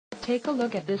take a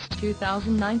look at this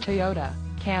 2009 Toyota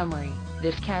Camry.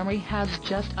 This Camry has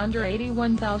just under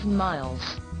 81,000 miles.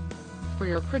 For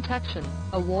your protection,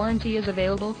 a warranty is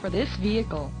available for this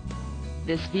vehicle.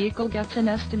 This vehicle gets an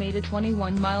estimated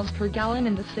 21 miles per gallon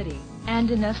in the city, and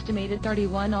an estimated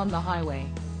 31 on the highway.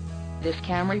 This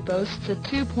Camry boasts a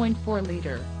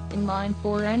 2.4-liter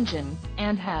inline-4 engine,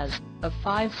 and has a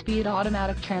 5-speed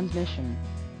automatic transmission.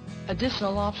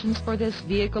 Additional options for this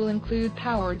vehicle include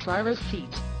power driver's seat,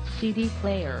 CD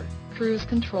player, cruise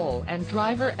control and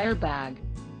driver airbag.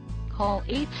 Call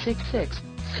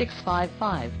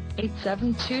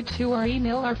 866-655-8722 or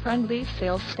email our friendly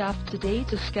sales staff today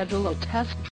to schedule a test